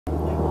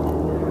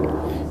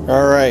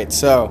Alright,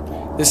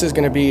 so this is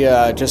going to be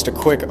just a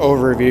quick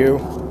overview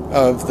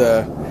of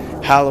the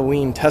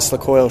Halloween Tesla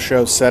Coil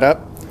show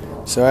setup.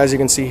 So as you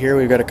can see here,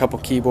 we've got a couple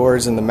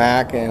keyboards in the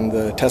Mac and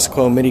the Tesla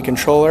Coil MIDI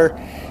controller.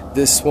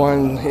 This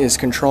one is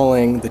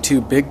controlling the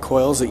two big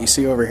coils that you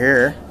see over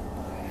here.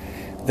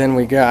 Then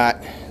we got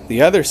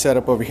the other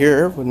setup over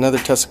here with another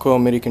Tesla Coil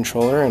MIDI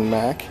controller and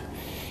Mac.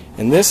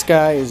 And this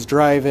guy is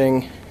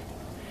driving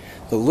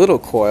the little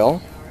coil,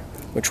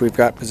 which we've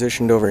got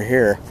positioned over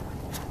here.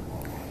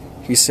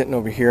 He's sitting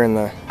over here in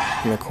the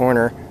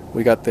corner.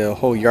 We got the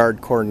whole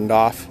yard cordoned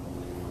off.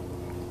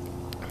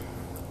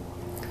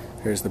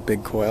 There's the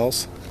big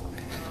coils.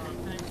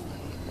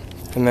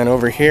 And then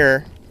over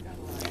here,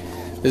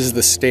 this is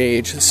the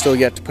stage. Still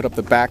yet to put up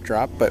the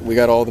backdrop, but we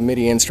got all the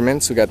MIDI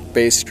instruments. We got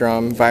bass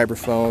drum,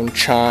 vibraphone,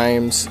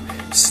 chimes,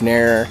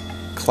 snare,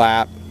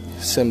 clap,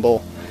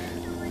 cymbal.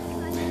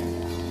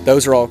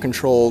 Those are all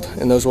controlled,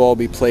 and those will all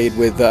be played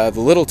with the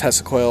little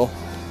Tesla coil,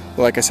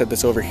 like I said,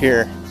 that's over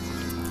here.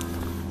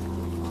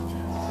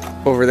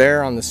 Over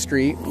there on the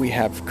street, we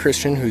have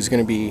Christian, who's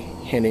going to be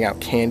handing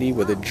out candy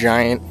with a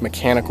giant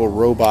mechanical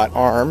robot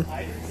arm.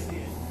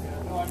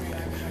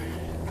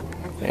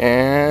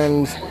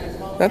 And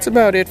that's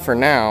about it for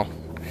now.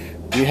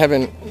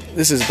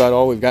 This is about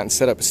all we've gotten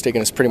set up. It's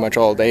taken us pretty much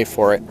all day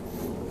for it.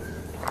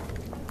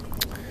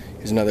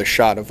 Here's another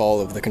shot of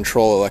all of the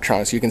control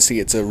electronics. You can see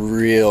it's a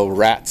real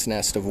rat's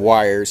nest of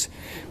wires.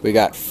 We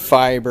got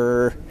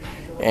fiber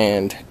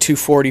and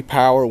 240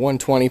 power,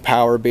 120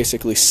 power,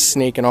 basically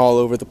snaking all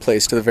over the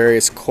place to the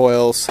various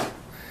coils.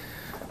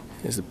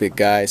 Here's the big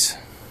guys.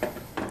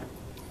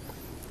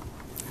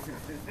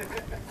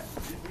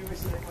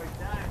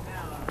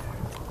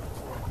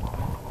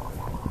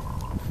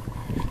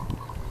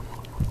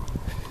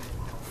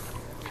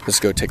 Let's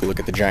go take a look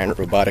at the giant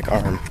robotic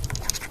arm.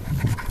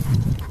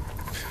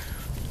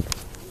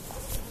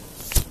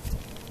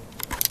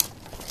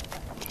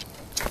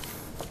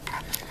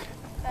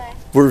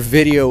 We're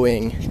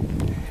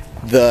videoing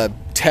the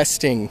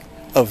testing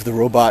of the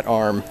robot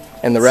arm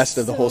and the rest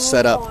of the whole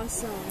setup.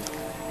 Awesome.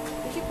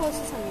 Did you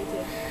post this on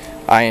YouTube?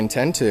 I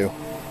intend to.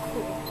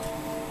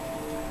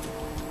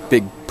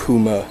 Big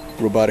Puma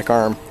robotic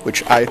arm,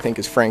 which I think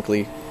is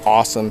frankly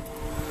awesome.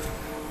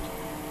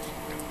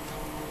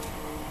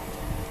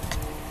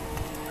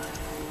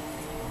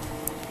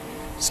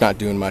 It's not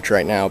doing much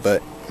right now,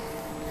 but...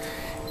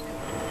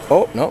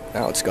 Oh, no,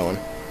 now it's going.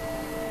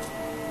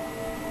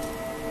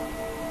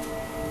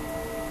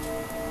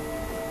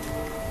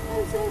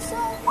 This is so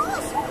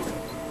awesome.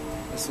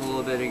 Just a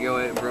little bit ago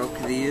it broke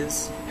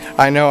these.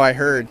 I know, I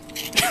heard.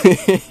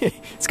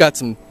 It's got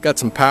some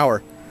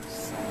power.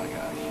 Oh my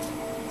gosh.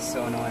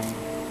 So annoying.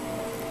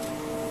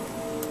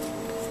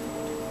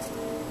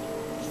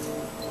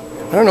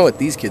 I don't know what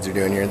these kids are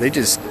doing here. They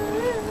just...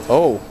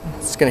 Oh,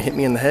 it's gonna hit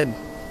me in the head.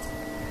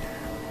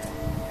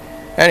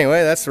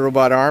 Anyway, that's the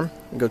robot arm.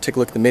 I'll go take a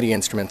look at the MIDI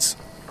instruments.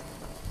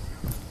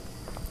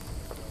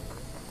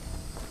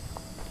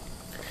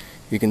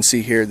 You can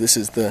see here, this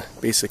is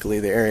basically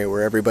the area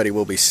where everybody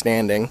will be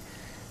standing.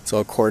 It's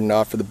all cordoned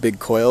off for the big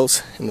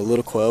coils and the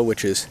little coil,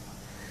 which is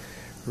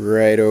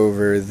right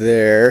over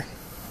there.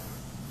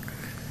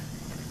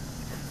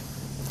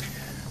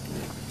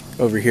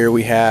 Over here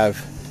we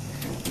have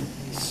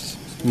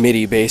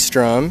MIDI bass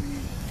drum,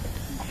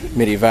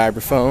 MIDI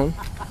vibraphone,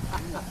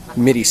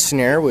 MIDI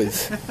snare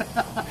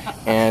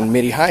and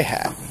MIDI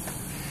hi-hat.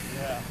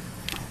 Yeah.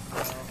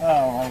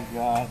 Oh my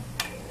god.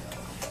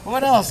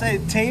 What else? Hey,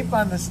 tape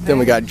on the stage. Then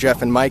we got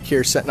Jeff and Mike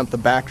here setting up the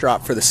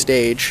backdrop for the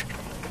stage.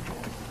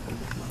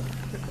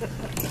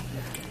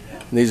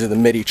 And these are the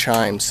MIDI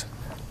chimes.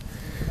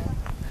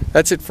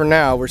 That's it for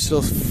now. We're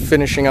still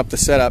finishing up the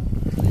setup.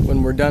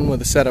 When we're done with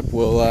the setup,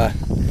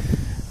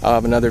 I'll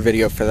have another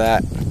video for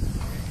that.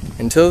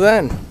 Until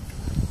then,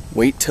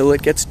 wait till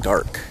it gets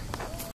dark.